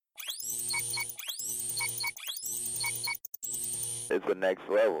it's the next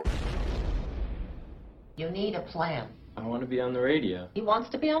level. You need a plan. I want to be on the radio. He wants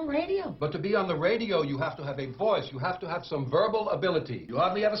to be on radio. But to be on the radio, you have to have a voice. You have to have some verbal ability. You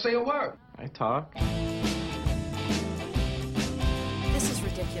hardly ever say a word. I talk. This is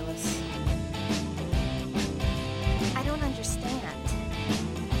ridiculous. I don't understand.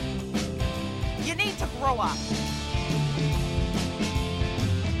 You need to grow up.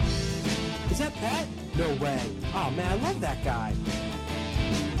 Is that Pat? No way. Oh, man, I love that guy.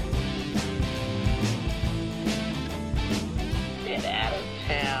 Get out of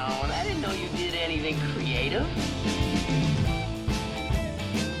town. I didn't know you did anything creative.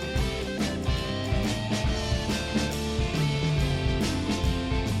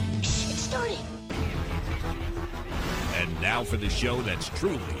 Shh, it's starting. And now for the show that's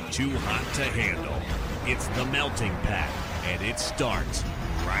truly too hot to handle. It's The Melting Pat, and it starts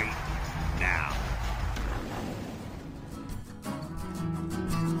right now.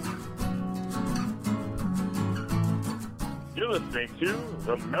 You're listening to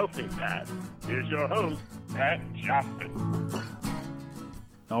The Melting Pat. Here's your host, Pat Johnson.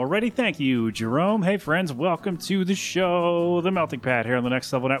 Alrighty, thank you, Jerome. Hey, friends, welcome to the show, The Melting Pat, here on the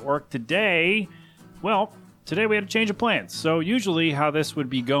Next Level Network. Today we had a change of plans. So usually how this would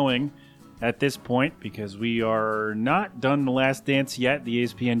be going at this point, because we are not done The Last Dance yet, the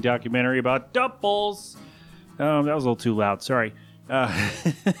ESPN documentary about doubles. That was a little too loud, sorry.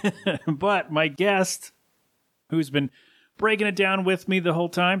 But my guest, who's been breaking it down with me the whole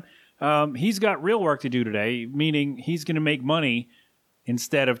time, he's got real work to do today, meaning he's going to make money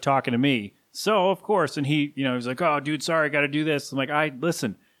instead of talking to me. So, of course, and he's like, oh, dude, sorry, I got to do this. I'm like,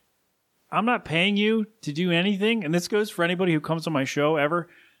 listen, I'm not paying you to do anything, and this goes for anybody who comes on my show ever.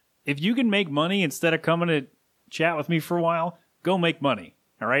 If you can make money instead of coming to chat with me for a while, go make money,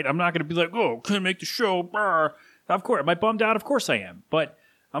 all right? I'm not going to be like, oh, can't make the show. Brr. Of course, am I bummed out? Of course I am. But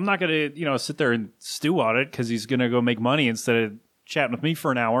I'm not going to, sit there and stew on it because he's going to go make money instead of chatting with me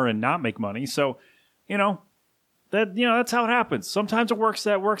for an hour and not make money. So, that's how it happens. Sometimes it works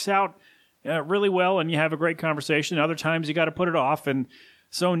out really well and you have a great conversation. Other times you got to put it off. And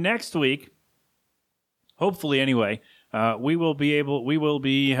so next week, hopefully anyway, we will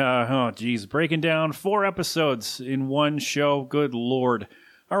be breaking down 4 episodes in one show. Good Lord.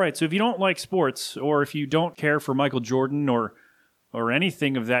 All right. So if you don't like sports, or if you don't care for Michael Jordan or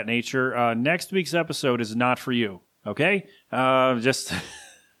anything of that nature, next week's episode is not for you. Okay. Just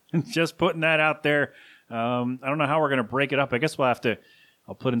putting that out there. I don't know how we're going to break it up. I guess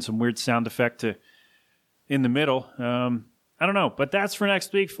I'll put in some weird sound effect in the middle. I don't know, but that's for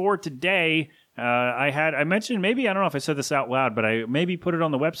next week. For today, I mentioned, maybe, I don't know if I said this out loud, but I maybe put it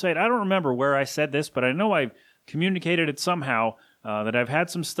on the website. I don't remember where I said this, but I know I've communicated it somehow, that I've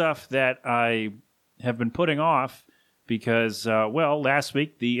had some stuff that I have been putting off because, last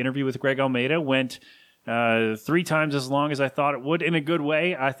week, the interview with Greg Almeida went 3 times as long as I thought it would, in a good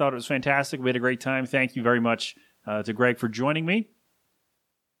way. I thought it was fantastic. We had a great time. Thank you very much to Greg for joining me,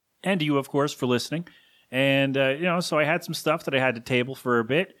 and to you, of course, for listening. And, so I had some stuff that I had to table for a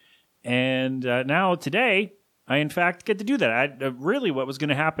bit. And now today, I, in fact, get to do that. Really what was going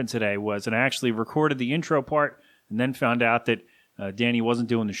to happen today was, and I actually recorded the intro part and then found out that Danny wasn't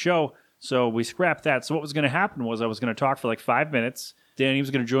doing the show. So we scrapped that. So what was going to happen was I was going to talk for like 5 minutes. Danny was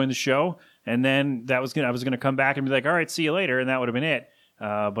going to join the show. And then I was going to come back and be like, all right, see you later. And that would have been it.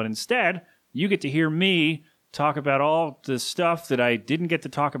 But instead, you get to hear me talk about all the stuff that I didn't get to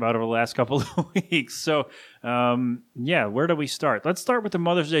talk about over the last couple of weeks. So, where do we start? Let's start with the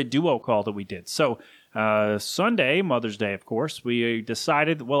Mother's Day duo call that we did. So, Sunday, Mother's Day, of course, we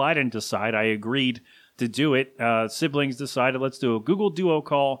decided, I didn't decide, I agreed to do it. Siblings decided, let's do a Google Duo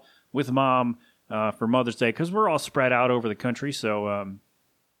call with Mom for Mother's Day, because we're all spread out over the country. So,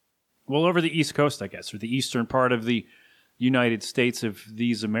 over the East Coast, I guess, or the eastern part of the United States of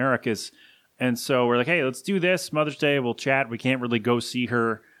these Americas. And so we're like, hey, let's do this. Mother's Day, we'll chat. We can't really go see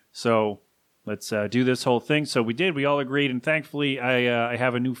her, so let's do this whole thing. So we did. We all agreed, and thankfully I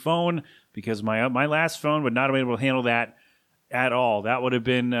have a new phone, because my last phone would not have been able to handle that at all. That would have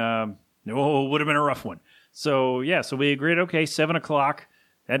been a rough one. So, so we agreed, okay, 7 o'clock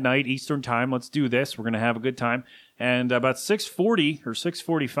at night, Eastern time, let's do this. We're going to have a good time. And about 6:40 or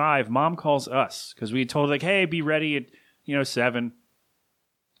 6:45, Mom calls us, because we had told her, like, hey, be ready at 7.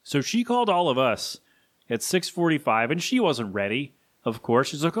 So she called all of us at 6:45, and she wasn't ready, of course.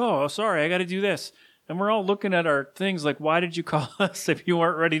 She's like, oh, sorry, I got to do this. And we're all looking at our things like, why did you call us if you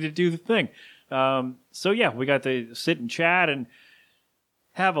weren't ready to do the thing? We got to sit and chat and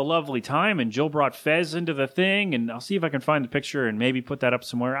have a lovely time. And Jill brought Fez into the thing, and I'll see if I can find the picture and maybe put that up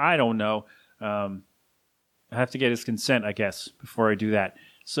somewhere. I don't know. I have to get his consent, I guess, before I do that.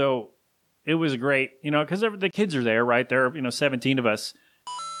 So it was great, because the kids are there, right? There are, 17 of us.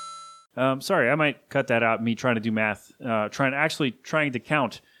 Sorry, I might cut that out, me trying to do math, trying to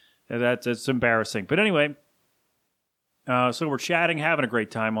count. That's embarrassing. But anyway, so we're chatting, having a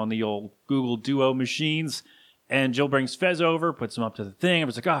great time on the old Google Duo machines. And Jill brings Fez over, puts him up to the thing. I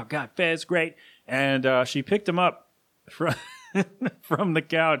was like, oh, God, Fez, great. And she picked him up from the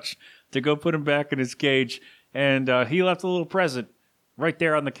couch to go put him back in his cage. And he left a little present right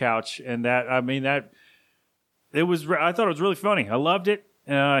there on the couch. And I thought it was really funny. I loved it.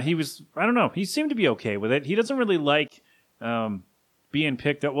 He seemed to be okay with it. He doesn't really like being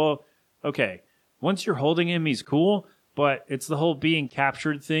picked up. Well, okay, once you're holding him, he's cool. But it's the whole being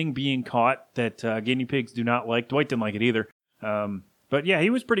captured thing, being caught, that guinea pigs do not like. Dwight didn't like it either. But yeah, he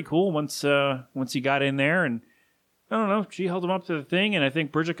was pretty cool once he got in there. And I don't know, she held him up to the thing, and I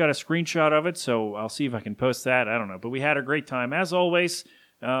think Bridget got a screenshot of it, so I'll see if I can post that. I don't know. But we had a great time, as always.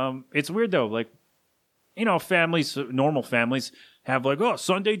 It's weird, though. Like, families, normal families, have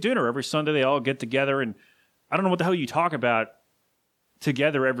Sunday dinner. Every Sunday they all get together, and I don't know what the hell you talk about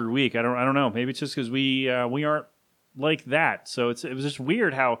together every week. I don't know. Maybe it's just because we aren't like that. So it was just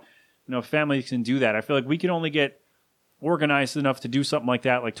weird how families can do that. I feel like we can only get organized enough to do something like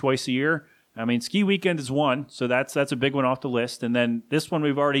that like twice a year. I mean, ski weekend is one, so that's a big one off the list. And then this one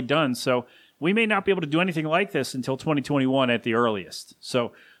we've already done, so we may not be able to do anything like this until 2021 at the earliest.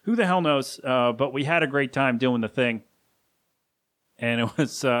 So who the hell knows? But we had a great time doing the thing, and it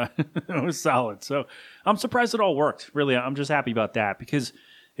was it was solid. So I'm surprised it all worked. Really, I'm just happy about that, because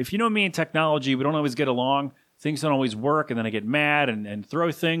if you know me in technology, we don't always get along. Things don't always work, and then I get mad and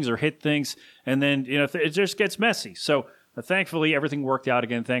throw things or hit things, and then it just gets messy. So thankfully, everything worked out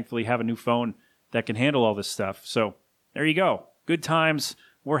again. Thankfully, have a new phone that can handle all this stuff. So there you go. Good times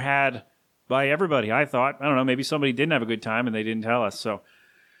were had by everybody, I thought. I don't know, maybe somebody didn't have a good time and they didn't tell us. So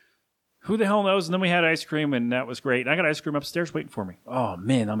who the hell knows? And then we had ice cream, and that was great. And I got ice cream upstairs waiting for me. Oh,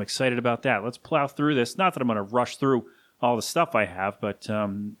 man, I'm excited about that. Let's plow through this. Not that I'm going to rush through all the stuff I have, but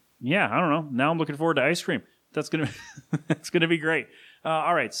yeah, I don't know. Now I'm looking forward to ice cream. That's gonna be great.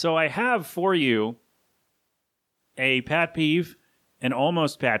 All right, so I have for you a Pat peeve, an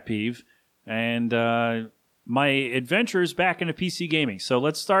almost Pat peeve, and my adventures back into PC gaming. So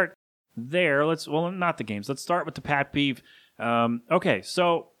let's start there. Not the games. Let's start with the Pat peeve. Okay,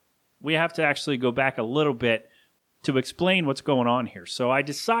 so we have to actually go back a little bit to explain what's going on here. So I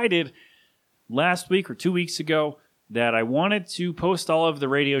decided last week or 2 weeks ago that I wanted to post all of the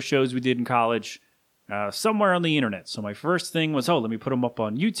radio shows we did in college somewhere on the internet. So my first thing was, let me put them up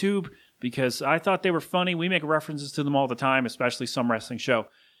on YouTube, because I thought they were funny. We make references to them all the time, especially Some Wrestling Show.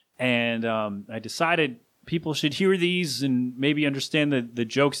 And I decided people should hear these and maybe understand the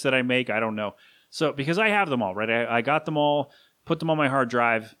jokes that I make. I don't know. So, because I have them all, right? I got them all, put them on my hard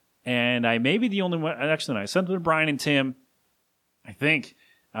drive, and I may be the only one. Actually, I sent them to Brian and Tim, I think.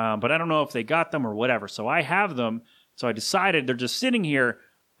 But I don't know if they got them or whatever. So I have them. So I decided they're just sitting here.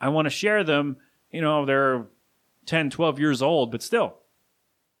 I want to share them. They're 10, 12 years old, but still.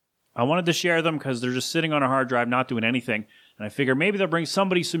 I wanted to share them because they're just sitting on a hard drive, not doing anything. And I figure maybe they'll bring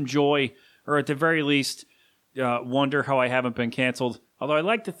somebody some joy, or at the very least, wonder how I haven't been canceled. Although I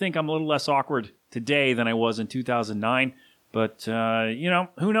like to think I'm a little less awkward today than I was in 2009. But,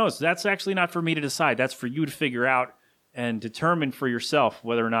 who knows? That's actually not for me to decide. That's for you to figure out and determine for yourself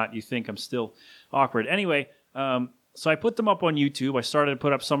whether or not you think I'm still awkward. Anyway, so I put them up on YouTube. I started to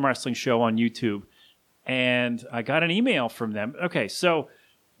put up Some Wrestling Show on YouTube, and I got an email from them. Okay, so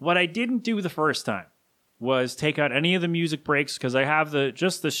what I didn't do the first time was take out any of the music breaks, because I have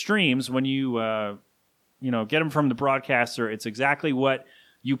just the streams. When you get them from the broadcaster, it's exactly what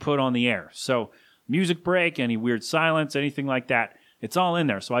you put on the air. So music break, any weird silence, anything like that, it's all in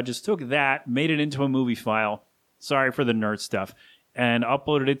there. So I just took that, made it into a movie file. Sorry for the nerd stuff. And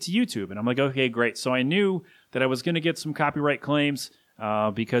uploaded it to YouTube. And I'm like, okay, great. So I knew that I was going to get some copyright claims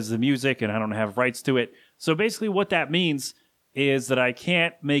because of the music, and I don't have rights to it. So basically what that means is that I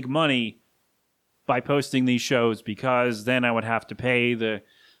can't make money by posting these shows, because then I would have to pay the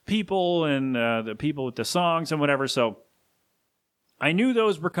people and the people with the songs and whatever. So I knew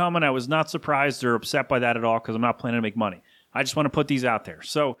those were coming. I was not surprised or upset by that at all, because I'm not planning to make money. I just want to put these out there.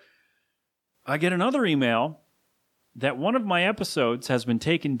 So I get another email that one of my episodes has been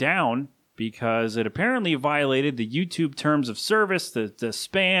taken down because it apparently violated the YouTube terms of service, the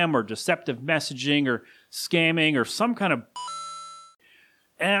spam or deceptive messaging or scamming or some kind of...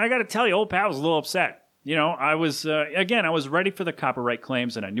 And I got to tell you, old Pat was a little upset. I was, I was ready for the copyright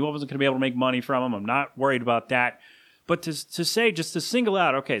claims, and I knew I wasn't going to be able to make money from them. I'm not worried about that. But to say, just to single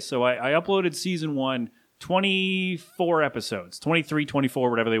out, okay, so I uploaded season 1 24 episodes, 23, 24,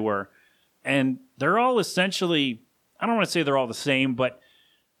 whatever they were. And they're all essentially, I don't want to say they're all the same, but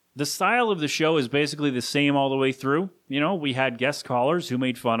the style of the show is basically the same all the way through. You know, we had guest callers who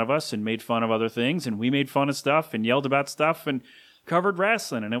made fun of us and made fun of other things, and we made fun of stuff and yelled about stuff and covered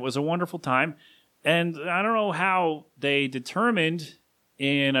wrestling, and it was a wonderful time. And I don't know how they determined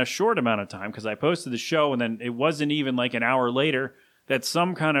in a short amount of time, because I posted the show and then it wasn't even like an hour later, that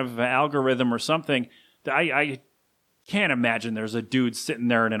some kind of algorithm or something, I can't imagine there's a dude sitting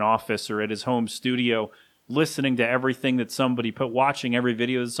there in an office or at his home studio listening to everything that somebody watching every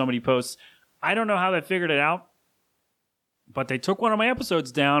video that somebody posts. I don't know how they figured it out, but they took one of my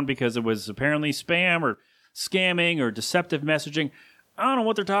episodes down because it was apparently spam or scamming or deceptive messaging. I don't know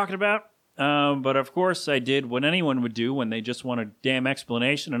what they're talking about, but of course I did what anyone would do when they just want a damn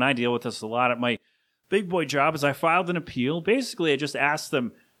explanation, and I deal with this a lot at my big boy job. Is I filed an appeal. Basically, I just asked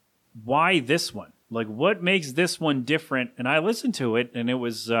them, why this one? Like, what makes this one different? And I listened to it, and it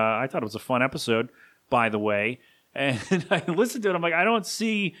was I thought it was a fun episode, by the way. And I listened to it. I'm like, I don't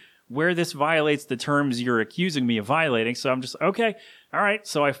see where this violates the terms you're accusing me of violating. So I'm just, okay, all right.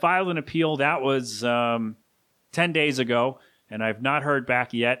 So I filed an appeal. That was 10 days ago, and I've not heard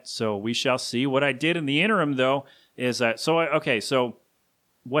back yet. So we shall see. What I did in the interim, though, is so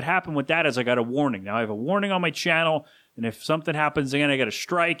what happened with that is I got a warning. Now I have a warning on my channel, and if something happens again, I get a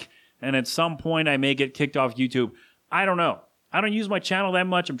strike, and at some point I may get kicked off YouTube. I don't know. I don't use my channel that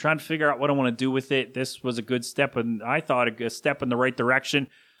much. I'm trying to figure out what I want to do with it. This was a good step, and I thought a step in the right direction.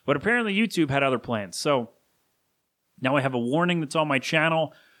 But apparently YouTube had other plans. So now I have a warning that's on my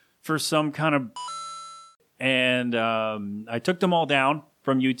channel for some kind of... And I took them all down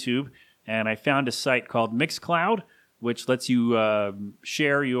from YouTube, and I found a site called Mixcloud, which lets you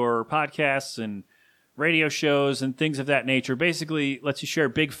share your podcasts and radio shows and things of that nature. Basically lets you share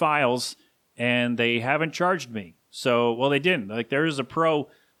big files, and they haven't charged me. So, well, they didn't. Like, there is a pro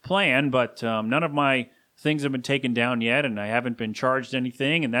plan, but none of my things have been taken down yet, and I haven't been charged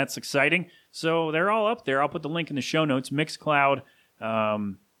anything, and that's exciting. So they're all up there. I'll put the link in the show notes. Mixcloud.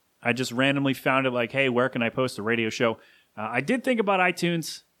 I just randomly found it like, hey, where can I post a radio show? I did think about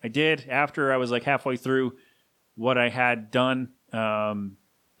iTunes. I did after I was like halfway through what I had done. And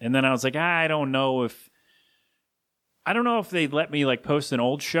then I was like, I don't know if they'd let me like post an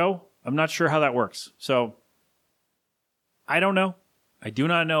old show. I'm not sure how that works. So I don't know. I do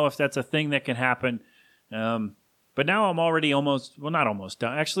not know if that's a thing that can happen. But now I'm already not almost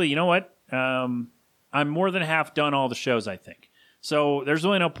done. Actually, you know what? I'm more than half done all the shows, I think. So there's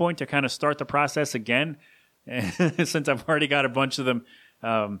really no point to kind of start the process again, since I've already got a bunch of them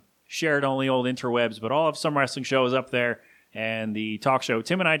shared on the old interwebs. But all of Some Wrestling Show is up there, and the talk show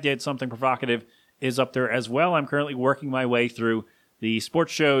Tim and I did, Something Provocative, is up there as well. I'm currently working my way through the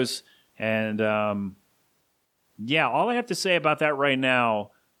sports shows, and all I have to say about that right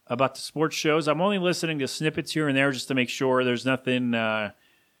now, about the sports shows, I'm only listening to snippets here and there just to make sure there's nothing, to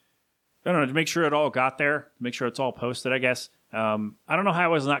make sure it all got there, to make sure it's all posted, I guess. I don't know how I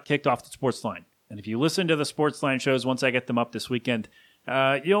was not kicked off the Sports Line. And if you listen to the Sports Line shows once I get them up this weekend,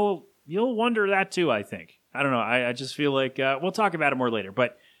 you'll wonder that too, I think. I don't know. I just feel like we'll talk about it more later,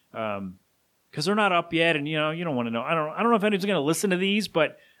 but because they're not up yet, and you don't want to know. I don't know if anyone's going to listen to these,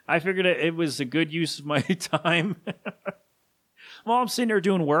 but I figured it was a good use of my time. Well, I'm sitting there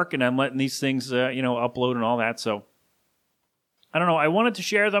doing work, and I'm letting these things upload and all that. So I don't know. I wanted to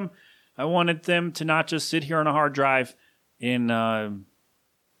share them. I wanted them to not just sit here on a hard drive in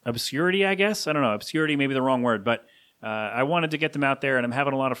obscurity, I guess. I don't know. Obscurity may be the wrong word, but I wanted to get them out there, and I'm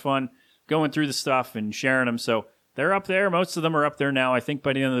having a lot of fun going through the stuff and sharing them. So they're up there. Most of them are up there now. I think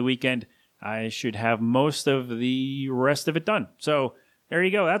by the end of the weekend, I should have most of the rest of it done. So there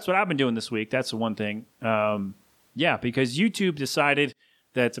you go. That's what I've been doing this week. That's the one thing. Because YouTube decided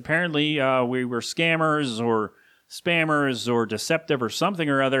that apparently we were scammers or spammers or deceptive or something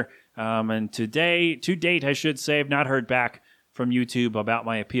or other. And to date, I should say, I've not heard back from YouTube about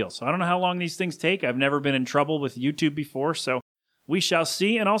my appeal. So I don't know how long these things take. I've never been in trouble with YouTube before, so we shall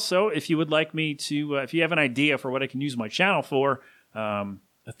see. And also, if you would like me to, if you have an idea for what I can use my channel for,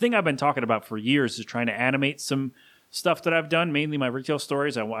 a thing I've been talking about for years is trying to animate some stuff that I've done, mainly my retail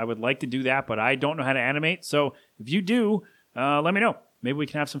stories. I would like to do that, but I don't know how to animate. So if you do, let me know. Maybe we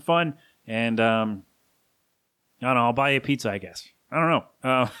can have some fun, and I don't know, I'll buy you a pizza, I guess. I don't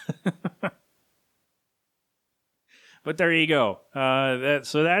know. But there you go.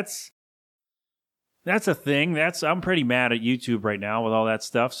 That's a thing. I'm pretty mad at YouTube right now with all that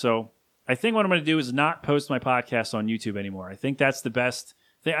stuff. So I think what I'm going to do is not post my podcast on YouTube anymore. I think that's the best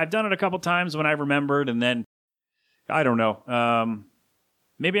thing. I've done it a couple times when I remembered, and then I don't know.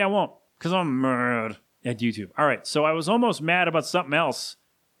 Maybe I won't, because I'm mad. At YouTube. All right. So I was almost mad about something else,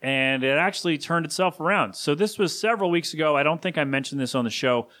 and it actually turned itself around. So this was several weeks ago. I don't think I mentioned this on the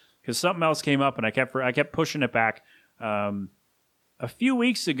show because something else came up, and I kept pushing it back. A few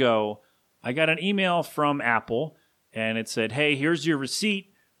weeks ago, I got an email from Apple, and it said, "Hey, here's your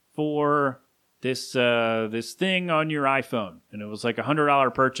receipt for this thing on your iPhone," and it was like $100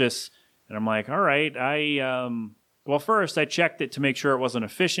 purchase. And I'm like, "All right." Well, first I checked it to make sure it wasn't a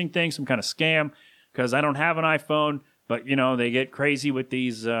phishing thing, some kind of scam. Because I don't have an iPhone, but, they get crazy with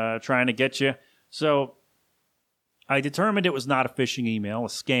these trying to get you. So I determined it was not a phishing email, a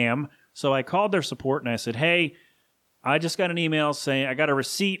scam. So I called their support and I said, "Hey, I just got an email saying I got a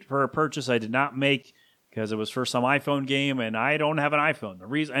receipt for a purchase I did not make because it was for some iPhone game and I don't have an iPhone."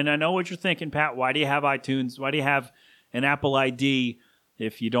 And I know what you're thinking, Pat, why do you have iTunes? Why do you have an Apple ID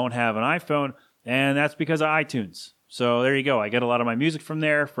if you don't have an iPhone? And that's because of iTunes. So there you go. I get a lot of my music from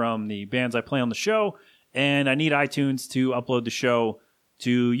there, from the bands I play on the show, and I need iTunes to upload the show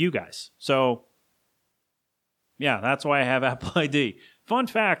to you guys. So, yeah, that's why I have Apple ID. Fun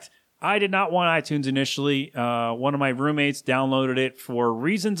fact, I did not want iTunes initially. One of my roommates downloaded it for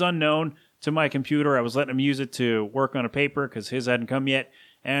reasons unknown to my computer. I was letting him use it to work on a paper because his hadn't come yet.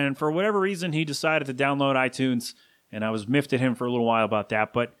 And for whatever reason, he decided to download iTunes, and I was miffed at him for a little while about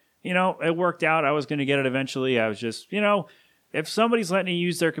that. But it worked out. I was going to get it eventually. I was just, if somebody's letting you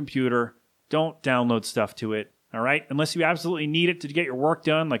use their computer, don't download stuff to it, all right? Unless you absolutely need it to get your work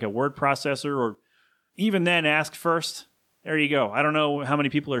done, like a word processor, or even then, ask first. There you go. I don't know how many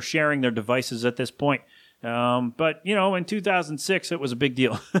people are sharing their devices at this point. But, in 2006, it was a big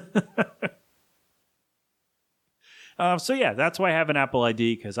deal. So, yeah, that's why I have an Apple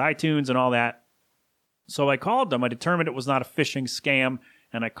ID, because iTunes and all that. So I called them. I determined it was not a phishing scam.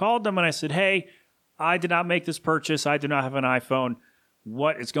 And I called them and I said, "Hey, I did not make this purchase. I do not have an iPhone.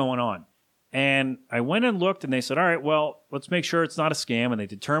 What is going on?" And I went and looked and they said, "All right, well, let's make sure it's not a scam." And they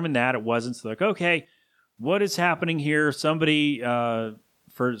determined that it wasn't. So they're like, "Okay, what is happening here? Somebody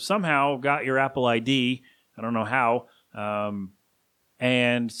somehow got your Apple ID. I don't know how,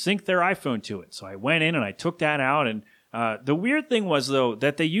 and synced their iPhone to it." So I went in and I took that out. And the weird thing was, though,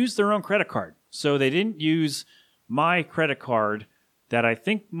 that they used their own credit card. So they didn't use my credit card that I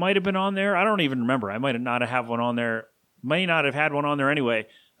think might have been on there. I don't even remember. I might not have one on there. May not have had one on there anyway.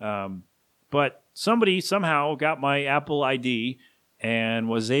 But somebody somehow got my Apple ID and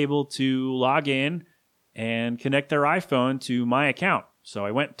was able to log in and connect their iPhone to my account. So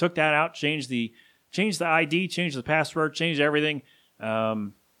I went, took that out, changed the ID, changed the password, changed everything.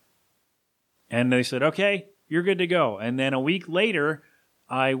 And they said, "Okay, you're good to go." And then a week later,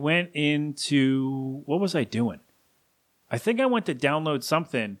 I went into, what was I doing? I think I went to download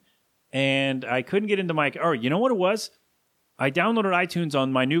something, and I couldn't get into my... Oh, you know what it was? I downloaded iTunes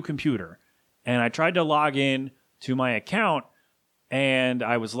on my new computer, and I tried to log in to my account, and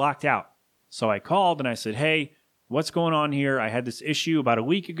I was locked out. So I called, and I said, "Hey, what's going on here? I had this issue about a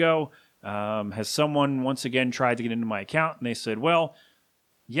week ago. Has someone once again tried to get into my account?" And they said, "Well,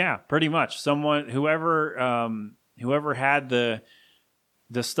 yeah, pretty much. Whoever had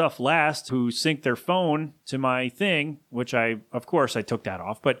the stuff last, who synced their phone to my thing," which of course I took that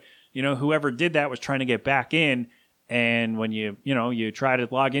off, but whoever did that was trying to get back in, and when you try to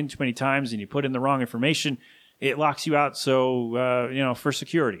log in too many times and you put in the wrong information, it locks you out. So for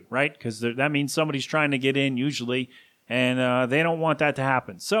security, right? Because that means somebody's trying to get in usually, and they don't want that to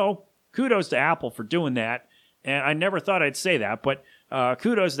happen. So kudos to Apple for doing that. And I never thought I'd say that, but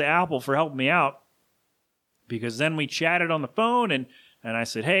kudos to Apple for helping me out, because then we chatted on the phone, and I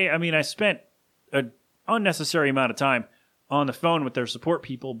said, "Hey, I spent an unnecessary amount of time on the phone with their support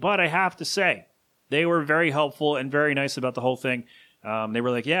people, but I have to say, they were very helpful and very nice about the whole thing." They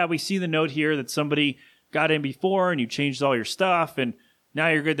were like, "Yeah, we see the note here that somebody got in before and you changed all your stuff, and now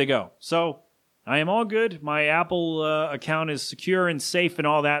you're good to go." So I am all good. My Apple account is secure and safe and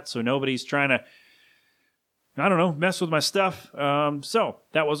all that, so nobody's trying to, mess with my stuff. So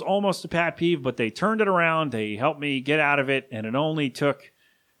that was almost a pet peeve, but they turned it around. They helped me get out of it, and it only took,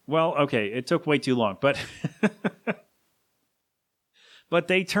 it took way too long, but but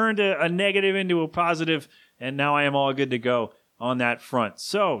they turned a negative into a positive, and now I am all good to go on that front.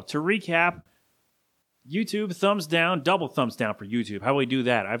 So to recap, YouTube, thumbs down, double thumbs down for YouTube. How do we do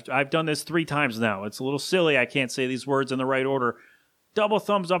that? I've done this 3 times now. It's a little silly. I can't say these words in the right order. Double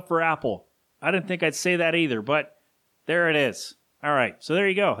thumbs up for Apple. I didn't think I'd say that either, but there it is. All right, so there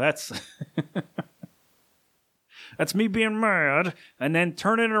you go. That's that's me being mad and then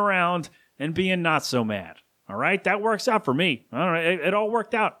turning it around and being not so mad. All right, that works out for me. All right, it all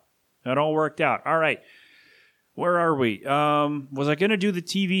worked out. It all worked out. All right, where are we? Was I going to do the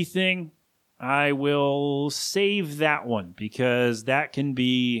TV thing? I will save that one because that can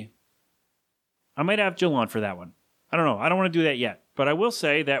be... I might have Jill on for that one. I don't know. I don't want to do that yet. But I will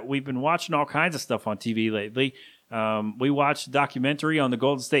say that we've been watching all kinds of stuff on TV lately. We watched a documentary on the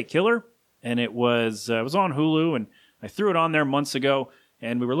Golden State Killer, and it was on Hulu, and I threw it on there months ago,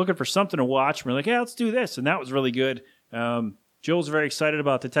 and we were looking for something to watch. And we're like, yeah, let's do this, and that was really good. Jill's very excited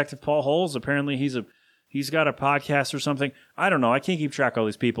about Detective Paul Holes. Apparently, he's got a podcast or something. I don't know. I can't keep track of all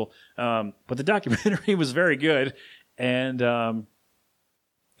these people. But the documentary was very good, and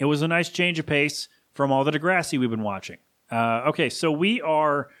it was a nice change of pace from all the Degrassi we've been watching. Okay, so we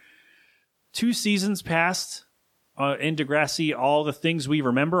are 2 seasons past in Degrassi, all the things we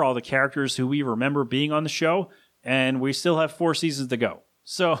remember, all the characters who we remember being on the show, and we still have 4 seasons to go.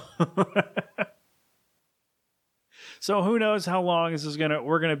 So, so who knows how long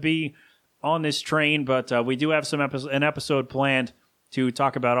we're gonna be on this train? But we do have an episode planned to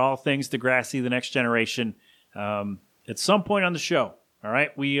talk about all things Degrassi, the Next Generation, at some point on the show. All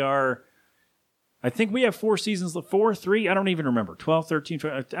right, I think we have 4 seasons, 4, 3, I don't even remember, 12, 13,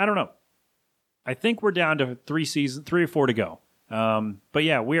 12, I don't know. I think we're down to 3 or 4 to go. But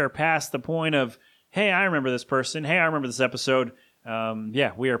yeah, we are past the point of, hey, I remember this person. Hey, I remember this episode.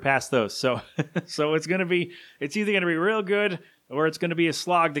 Yeah, we are past those. So, so it's either going to be real good or it's going to be a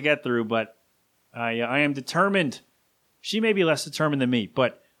slog to get through. But I am determined. She may be less determined than me,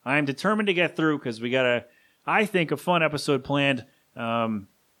 but I am determined to get through because we got I think, a fun episode planned.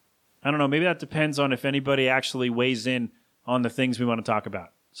 I don't know. Maybe that depends on if anybody actually weighs in on the things we want to talk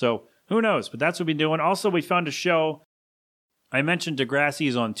about. So who knows? But that's what we've been doing. Also, we found a show. I mentioned Degrassi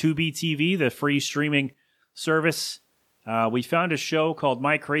is on Tubi TV, the free streaming service. We found a show called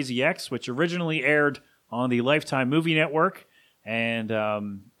My Crazy Ex, which originally aired on the Lifetime Movie Network. And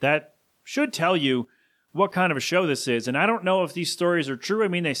that should tell you what kind of a show this is. And I don't know if these stories are true. I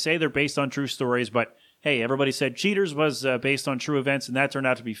mean, they say they're based on true stories, but hey, everybody said Cheaters was based on true events, and that turned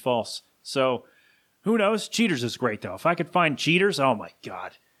out to be false. So, who knows? Cheaters is great, though. If I could find Cheaters, oh my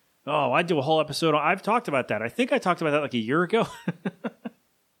God. Oh, I'd do a whole episode. I've talked about that. I think I talked about that like a year ago.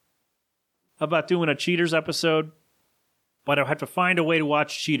 About doing a Cheaters episode. But I'll have to find a way to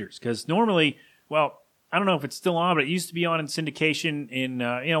watch Cheaters. Because normally, well, I don't know if it's still on, but it used to be on in syndication in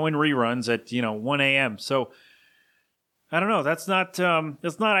reruns at 1 a.m. So, I don't know. That's not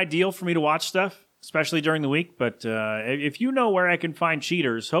ideal for me to watch stuff, especially during the week. But if you know where I can find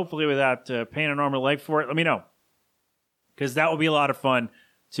Cheaters, hopefully without paying an arm and a leg for it, let me know. Because that would be a lot of fun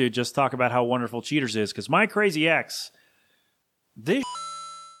to just talk about how wonderful Cheaters is. Because My Crazy Ex, this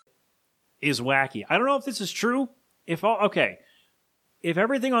is wacky. I don't know if this is true. If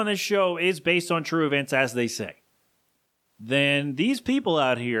everything on this show is based on true events, as they say, then these people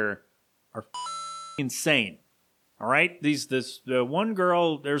out here are insane. All right? The one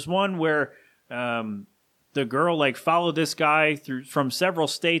girl, there's one where the girl followed this guy from several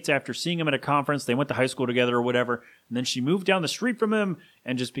states after seeing him at a conference. They went to high school together or whatever. And then she moved down the street from him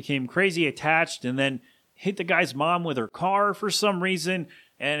and just became crazy attached and then hit the guy's mom with her car for some reason.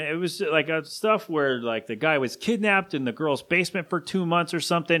 And it was stuff where the guy was kidnapped in the girl's basement for 2 months or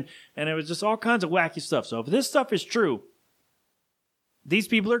something. And it was just all kinds of wacky stuff. So if this stuff is true, these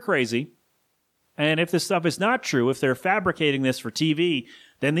people are crazy. And if this stuff is not true, if they're fabricating this for TV,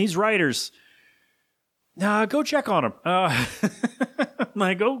 then these writers, go check on them.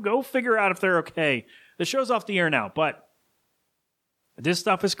 Go figure out if they're okay. The show's off the air now, but this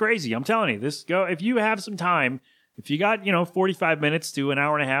stuff is crazy. I'm telling you, if you have some time, if you got 45 minutes to an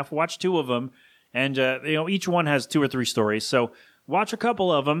hour and a half, watch 2 of them, and each one has 2 or 3 stories. So watch a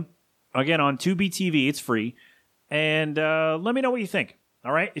couple of them. Again, on Tubi TV, it's free, and let me know what you think.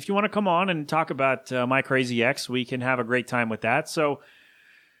 All right, if you want to come on and talk about My Crazy Ex, we can have a great time with that. So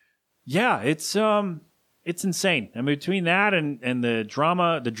yeah, it's insane. I mean, between that and the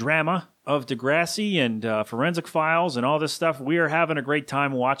drama of Degrassi and Forensic Files and all this stuff, we are having a great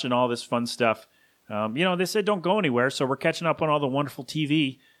time watching all this fun stuff. They said don't go anywhere, so we're catching up on all the wonderful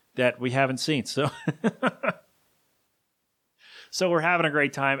TV that we haven't seen. So, so we're having a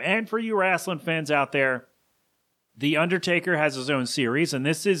great time. And for you wrestling fans out there, The Undertaker has his own series, and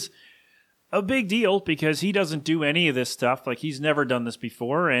this is a big deal because he doesn't do any of this stuff. He's never done this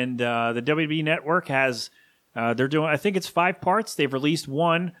before, and the WWE Network has, they're doing, I think it's 5 parts. They've released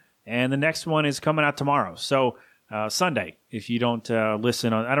 1, and the next one is coming out tomorrow. So Sunday, if you don't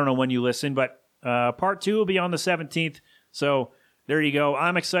listen on, I don't know when you listen, but part 2 will be on the 17th. So there you go.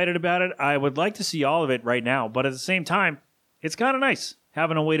 I'm excited about it. I would like to see all of it right now, but at the same time, it's kind of nice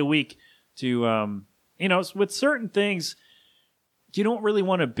having to wait a week to, with certain things, you don't really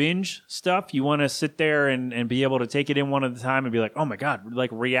want to binge stuff. You want to sit there and be able to take it in one at a time and be like, oh my God, like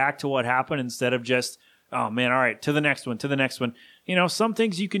react to what happened instead of just, oh man, all right, to the next one, to the next one. You know, some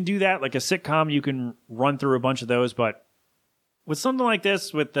things you can do that, like a sitcom, you can run through a bunch of those, but with something like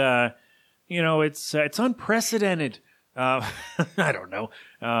this, with, you know, it's unprecedented. I don't know.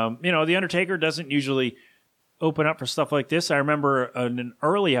 You know, The Undertaker doesn't usually open up for stuff like this. I remember in an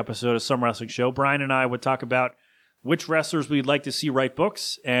early episode of Some Wrestling Show, Brian and I would talk about which wrestlers we'd like to see write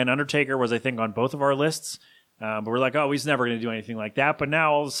books, and Undertaker was, I think, on both of our lists. But we're like, oh, he's never going to do anything like that. But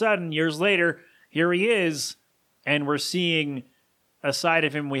now, all of a sudden, years later, here he is, and we're seeing a side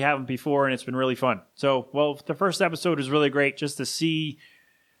of him we haven't before, and it's been really fun. So, well, the first episode was really great just to see,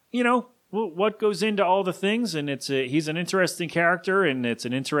 you know, what goes into all the things, and he's an interesting character, and it's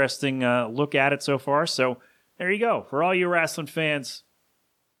an interesting look at it so far. So there you go. For all you wrestling fans,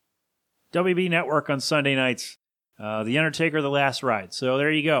 WB Network on Sunday nights, The Undertaker, The Last Ride. So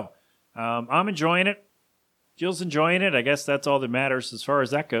there you go. I'm enjoying it. Jill's enjoying it. I guess that's all that matters as far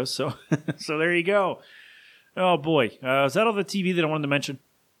as that goes. So, so there you go. Oh, boy. Is that all the TV that I wanted to mention?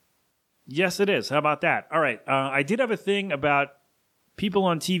 Yes, it is. How about that? All right. I did have a thing about people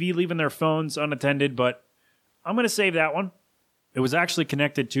on TV leaving their phones unattended, but I'm going to save that one. It was actually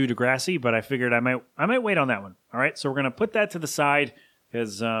connected to Degrassi, but I figured I might wait on that one. All right. So we're going to put that to the side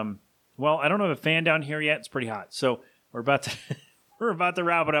because, well, I don't have a fan down here yet. It's pretty hot. So we're about to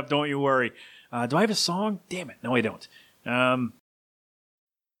wrap it up. Don't you worry. Do I have a song? Damn it. No, I don't.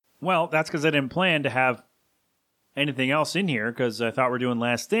 Well, that's because I didn't plan to have anything else in here because I thought we're doing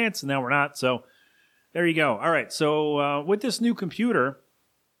Last Dance and now we're not. So there you go. All right. So with this new computer,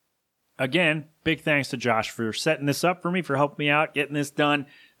 again, big thanks to Josh for setting this up for me, for helping me out, getting this done.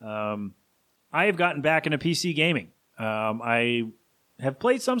 I have gotten back into PC gaming. I have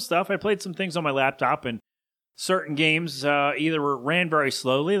played some stuff. I played some things on my laptop, and certain games either ran very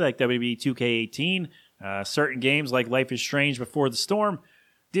slowly, like WWE 2K18. Certain games, like Life is Strange Before the Storm,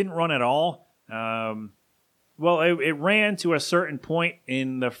 didn't run at all. Well, it ran to a certain point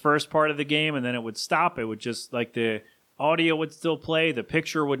in the first part of the game, and then it would stop. It would just, like, the audio would still play, the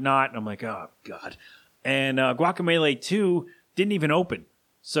picture would not, and I'm like, oh, God. And Guacamelee 2 didn't even open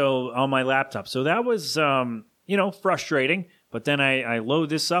on my laptop. So that was, frustrating. But then I load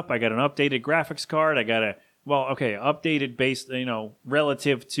this up. I got an updated graphics card. I got updated based,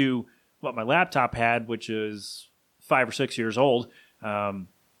 relative to what my laptop had, which is 5 or 6 years old.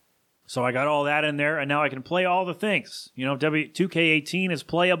 So I got all that in there, and now I can play all the things. 2K18 is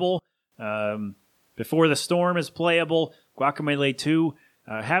playable. Before the Storm is playable. Guacamelee 2.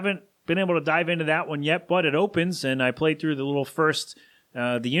 Haven't been able to dive into that one yet, but it opens, and I played through the little first,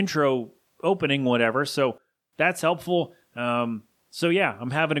 the intro opening, whatever. So that's helpful. So yeah,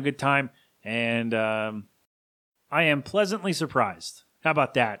 I'm having a good time, and I am pleasantly surprised. How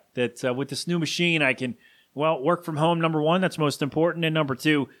about that? That with this new machine, I can, work from home, number one, that's most important, and number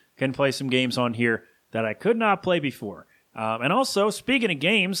two, can play some games on here that I could not play before. And also, speaking of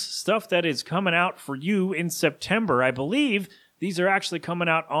games, stuff that is coming out for you in September, I believe these are actually coming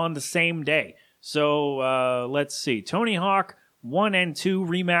out on the same day. So let's see. Tony Hawk 1 and 2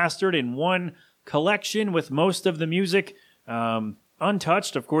 remastered in one collection with most of the music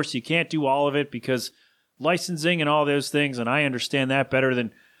untouched. Of course, you can't do all of it because licensing and all those things, and I understand that better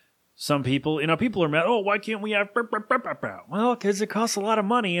than some people. People are mad, why can't we have... Well, because it costs a lot of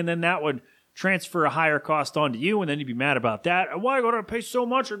money, and then that would transfer a higher cost onto you, and then you'd be mad about that. Why would I pay so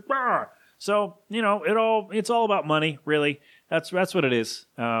much? So, it's all about money, really. That's what it is.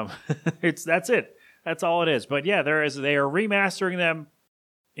 That's it. That's all it is. But yeah, they are remastering them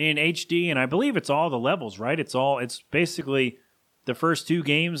in HD, and I believe it's all the levels, right? It's basically the first two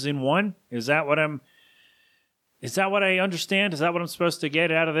games in one. Is that what I understand? Is that what I'm supposed to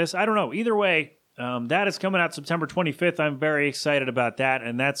get out of this? I don't know. Either way, that is coming out September 25th. I'm very excited about that,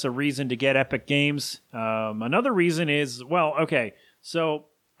 and that's a reason to get Epic Games. Another reason is, so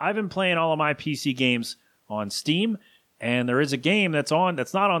I've been playing all of my PC games on Steam, and there is a game that's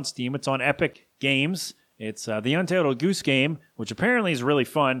not on Steam. It's on Epic Games. It's the Untitled Goose Game, which apparently is really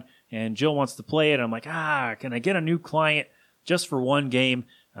fun, and Jill wants to play it. I'm like, can I get a new client just for one game?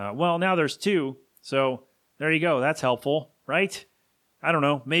 Now there's two, so there you go. That's helpful, right? I don't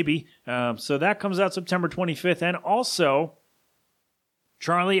know, maybe. So that comes out September 25th. And also,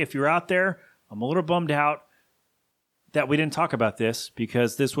 Charlie, if you're out there, I'm a little bummed out that we didn't talk about this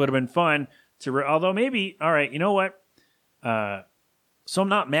because this would have been fun to... although maybe, all right, you know what? So I'm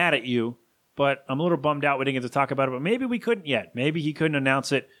not mad at you, but I'm a little bummed out we didn't get to talk about it. But maybe we couldn't yet. Maybe he couldn't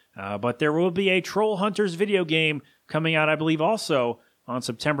announce it. But there will be a Troll Hunters video game coming out, I believe, also on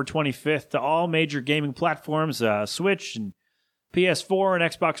September 25th to all major gaming platforms, Switch and PS4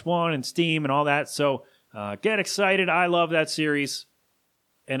 and Xbox One and Steam and all that. So get excited. I love that series.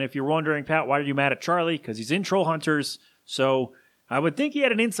 And if you're wondering, Pat, why are you mad at Charlie? Because he's in Troll Hunters. So I would think he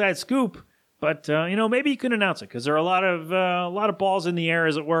had an inside scoop. But, maybe he couldn't announce it because there are a lot of balls in the air,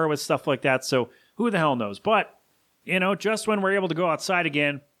 as it were, with stuff like that. So who the hell knows? But, just when we're able to go outside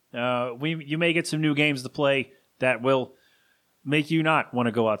again, you may get some new games to play that will make you not want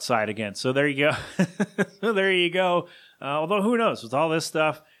to go outside again. So there you go. Although who knows? With all this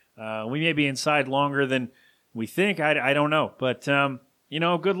stuff, we may be inside longer than we think. I don't know. But,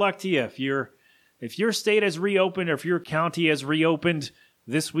 good luck to you. If your state has reopened or if your county has reopened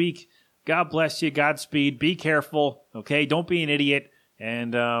this week, God bless you. Godspeed. Be careful. Okay. Don't be an idiot.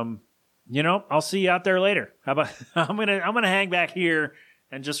 And, I'll see you out there later. How about, I'm going to hang back here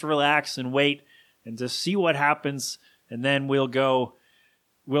and just relax and wait and just see what happens. And then we'll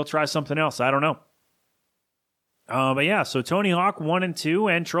try something else. I don't know. But yeah, so Tony Hawk 1 and 2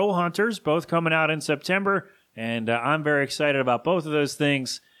 and Troll Hunters both coming out in September. And I'm very excited about both of those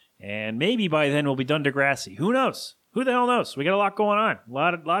things. And maybe by then we'll be done Degrassi. Who knows? Who the hell knows? We got a lot going on.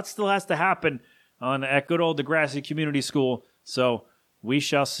 A lot still has to happen at good old Degrassi Community School. So we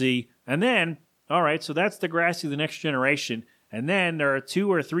shall see. And then, all right, so that's Degrassi, The Next Generation. And then there are 2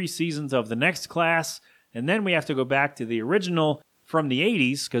 or 3 seasons of The Next Class. And then we have to go back to the original from the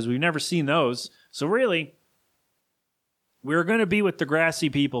 80s because we've never seen those. So really, we're going to be with Degrassi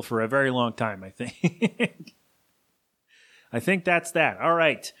people for a very long time, I think. I think that's that. All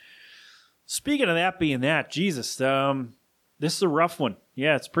right. Speaking of that being that, Jesus, this is a rough one.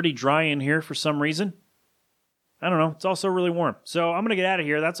 Yeah, it's pretty dry in here for some reason. I don't know. It's also really warm. So I'm going to get out of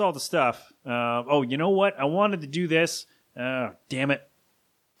here. That's all the stuff. You know what? I wanted to do this. Damn it.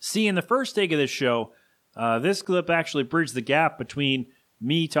 See, in the first take of this show, this clip actually bridged the gap between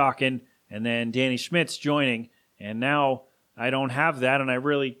me talking and then Danny Schmitz joining. And now I don't have that, and I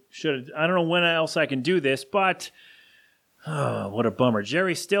really should. I don't know when else I can do this, but what a bummer.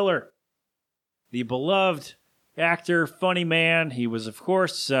 Jerry Stiller, the beloved actor, funny man. He was, of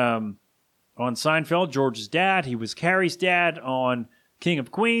course, on Seinfeld, George's dad. He was Carrie's dad on King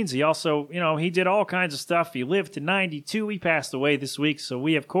of Queens. He also, he did all kinds of stuff. He lived to 92. He passed away this week. So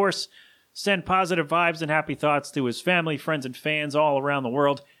we, of course, send positive vibes and happy thoughts to his family, friends, and fans all around the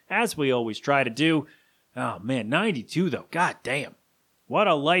world, as we always try to do. Oh, man, 92, though. God damn. What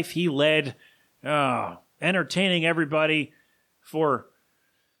a life he led. Entertaining everybody for,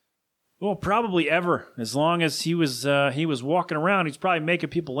 well, probably ever. As long as he was walking around, he's probably making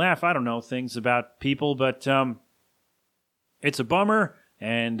people laugh. I don't know things about people, but it's a bummer.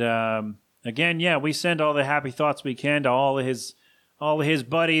 And again, yeah, we send all the happy thoughts we can to all of his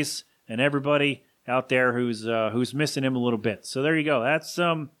buddies and everybody out there who's missing him a little bit. So there you go. That's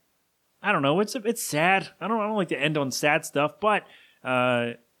I don't know. It's sad. I don't like to end on sad stuff, but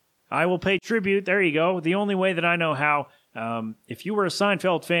I will pay tribute. There you go. The only way that I know how. If you were a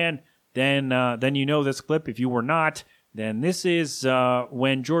Seinfeld fan, then you know this clip. If you were not, then this is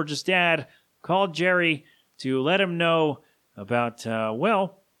when George's dad called Jerry to let him know about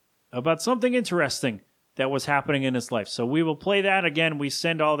about something interesting that was happening in his life. So we will play that again. We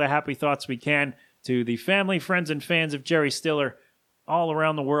send all the happy thoughts we can to the family, friends, and fans of Jerry Stiller all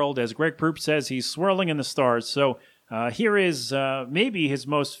around the world. As Greg Proops says, he's swirling in the stars. So here is maybe his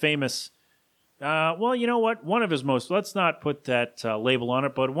most famous, well, you know what? One of his most, let's not put that label on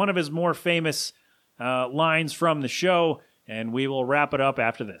it, but one of his more famous lines from the show, and we will wrap it up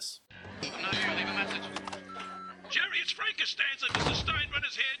after this. I'm not here. Leave a message. Jerry, it's Frank Costanza. Mrs.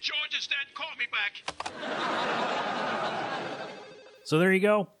 Steinbrenner's here. George is dead. Call me back. So there you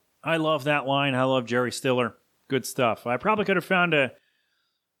go. I love that line. I love Jerry Stiller. Good stuff. I probably could have found a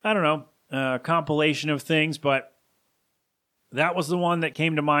compilation of things, but that was the one that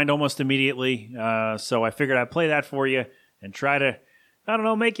came to mind almost immediately. So I figured I'd play that for you and try to,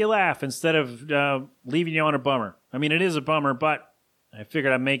 make you laugh instead of leaving you on a bummer. I mean, it is a bummer, but I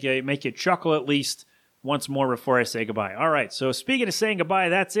figured I'd make you chuckle at least once more before I say goodbye. All right, so speaking of saying goodbye,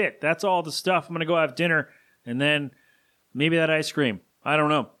 that's it. That's all the stuff. I'm going to go have dinner and then maybe that ice cream. I don't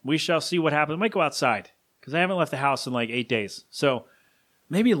know. We shall see what happens. I might go outside because I haven't left the house in like 8 days. So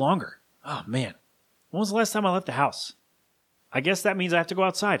maybe longer. Oh, man. When was the last time I left the house? I guess that means I have to go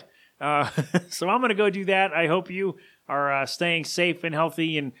outside. So I'm going to go do that. I hope you are staying safe and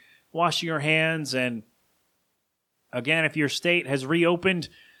healthy and washing your hands. And again, if your state has reopened,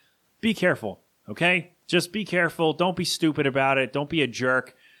 be careful, okay? Just be careful. Don't be stupid about it. Don't be a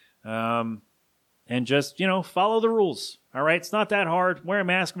jerk. And just, follow the rules, all right? It's not that hard. Wear a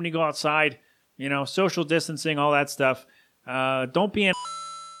mask when you go outside, social distancing, all that stuff. Don't be an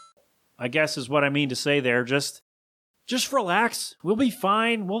I guess is what I mean to say there. Just just relax. We'll be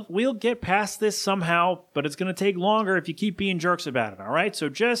fine. We'll get past this somehow, but it's going to take longer if you keep being jerks about it, all right? So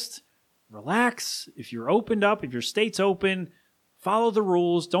just relax. If you're opened up, if your state's open, follow the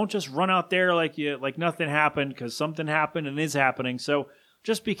rules. Don't just run out there like nothing happened, because something happened and is happening. So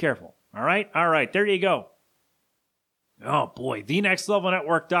just be careful, all right? All right, there you go. Oh, boy,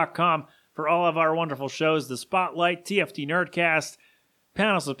 thenextlevelnetwork.com for all of our wonderful shows, The Spotlight, TFT Nerdcast,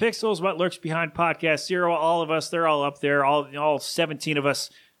 Panels of Pixels, What Lurks Behind Podcast Zero, all of us, they're all up there, all 17 of us,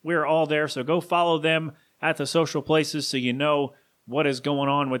 we're all there, so go follow them at the social places so you know what is going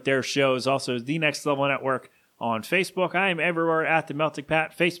on with their shows. Also, The Next Level Network on Facebook. I am everywhere at The Melting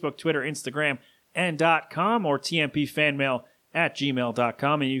Pat, Facebook, Twitter, Instagram, and .com, or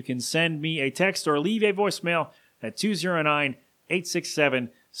tmpfanmail@gmail.com, and you can send me a text or leave a voicemail at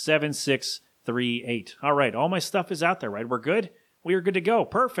 209-867-7638. All right, all my stuff is out there, right? We're good? We are good to go.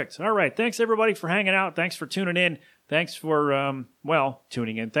 Perfect. All right, thanks everybody for hanging out. Thanks for tuning in. Thanks for,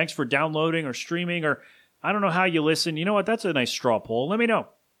 tuning in. Thanks for downloading or streaming, or I don't know how you listen. You know what? That's a nice straw poll. Let me know.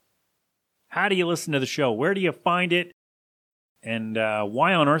 How do you listen to the show? Where do you find it? And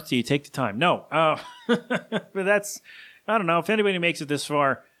why on earth do you take the time? No. But that's, I don't know. If anybody makes it this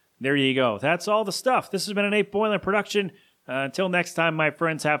far, there you go. That's all the stuff. This has been an 8 Boiler production. Until next time, my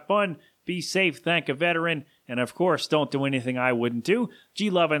friends, have fun, be safe, thank a veteran, and of course, don't do anything I wouldn't do.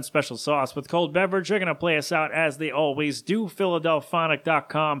 G-Love and Special Sauce with Cold Beverage. They're going to play us out as they always do.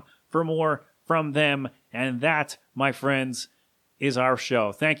 Philadelphonic.com for more from them. And that, my friends, is our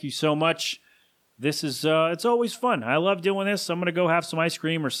show. Thank you so much. This is, it's always fun. I love doing this. I'm going to go have some ice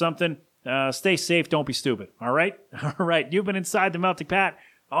cream or something. Stay safe. Don't be stupid. All right? All right. You've been inside the Melting Pat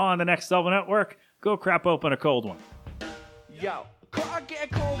on the Next Level Network. Go crap open a cold one. Yo, could I get a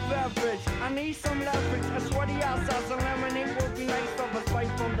cold beverage? I need some leverage. A sweaty outside, some lemonade would be nice. From a spice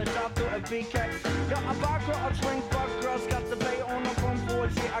from the top to a BK. Yo, a vodka, a drink, but girls got the bay on up on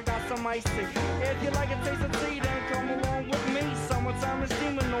board. Yeah, I got some ice tea. If you like a taste of tea, then come along with me. Summertime is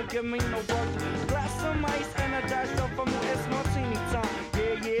steaming, don't give me no buzz. Glass some ice and a dash of from it's martini time.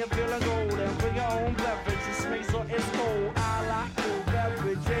 Yeah, feeling golden. Bring your own beverage. It smells or it's cold. I like cold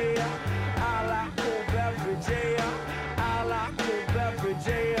beverage, yeah. I like cold beverage, yeah. I like cold beverage,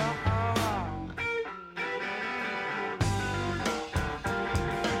 yeah.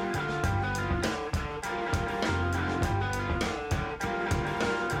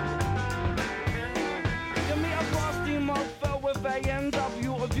 Give me a frosty mug filled with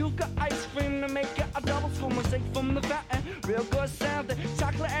A&W. If you got ice cream to make it a double spoon, mistake from the fountain. Real good sounding.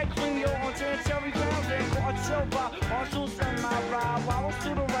 Chocolate egg cream, yo, on cherry pounding. Got a chill bar, Marshalls in my ride. Waddles to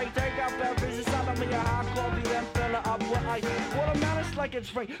the right, they got beverages out of me. A hot coffee, then fill it up with ice. Watermelon's like a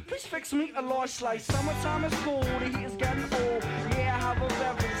drink. Please fix me a large slice. Summertime is cool, the heat is getting old. Yeah, I have a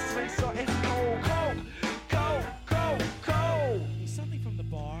beverage, sweet, so it's cold. Cold. Something from the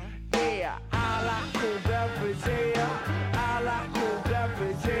bar. Yeah, I like cold beverage, yeah. I like cold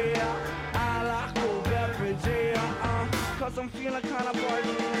beverage, yeah. I like cold beverage, yeah. Cause I'm feeling kinda bored.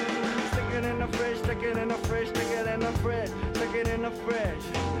 Stick it in the fridge, stick it in the fridge, stick it in the fridge, stick it in the fridge.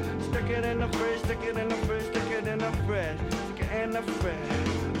 Stick it in the fridge, stick it in the fridge, stick it in the fridge, stick it in the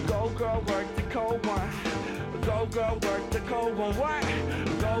fridge. Go girl, work the cold one. Go girl, work the cold one. What?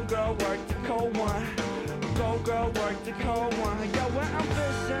 Go girl, work the cold one. Go girl, work the cold one. Yo, when I'm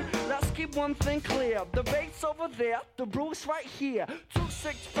fishing, let's keep one thing clear. The bait's over there, the brew's right here. 2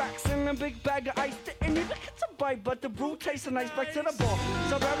 6-packs and a big bag of ice. Didn't even get a bite, but the brew tastes nice. Back to the bar.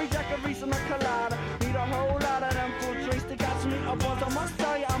 Strawberry daiquiris and a colada. Need a whole lot of them fruit drinks that got me a buzz. I must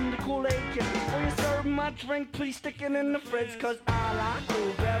tell you, I'm the Kool-Aid kid. When you serve my drink, please stick it in the fridge. Cause I like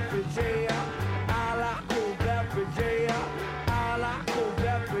cool beverage, yeah. I like cool beverage, yeah. I like cool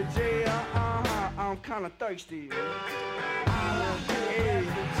beverage, yeah. I'm kinda thirsty. I like cool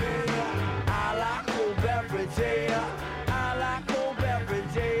beverage, yeah. I like cool beverage, yeah.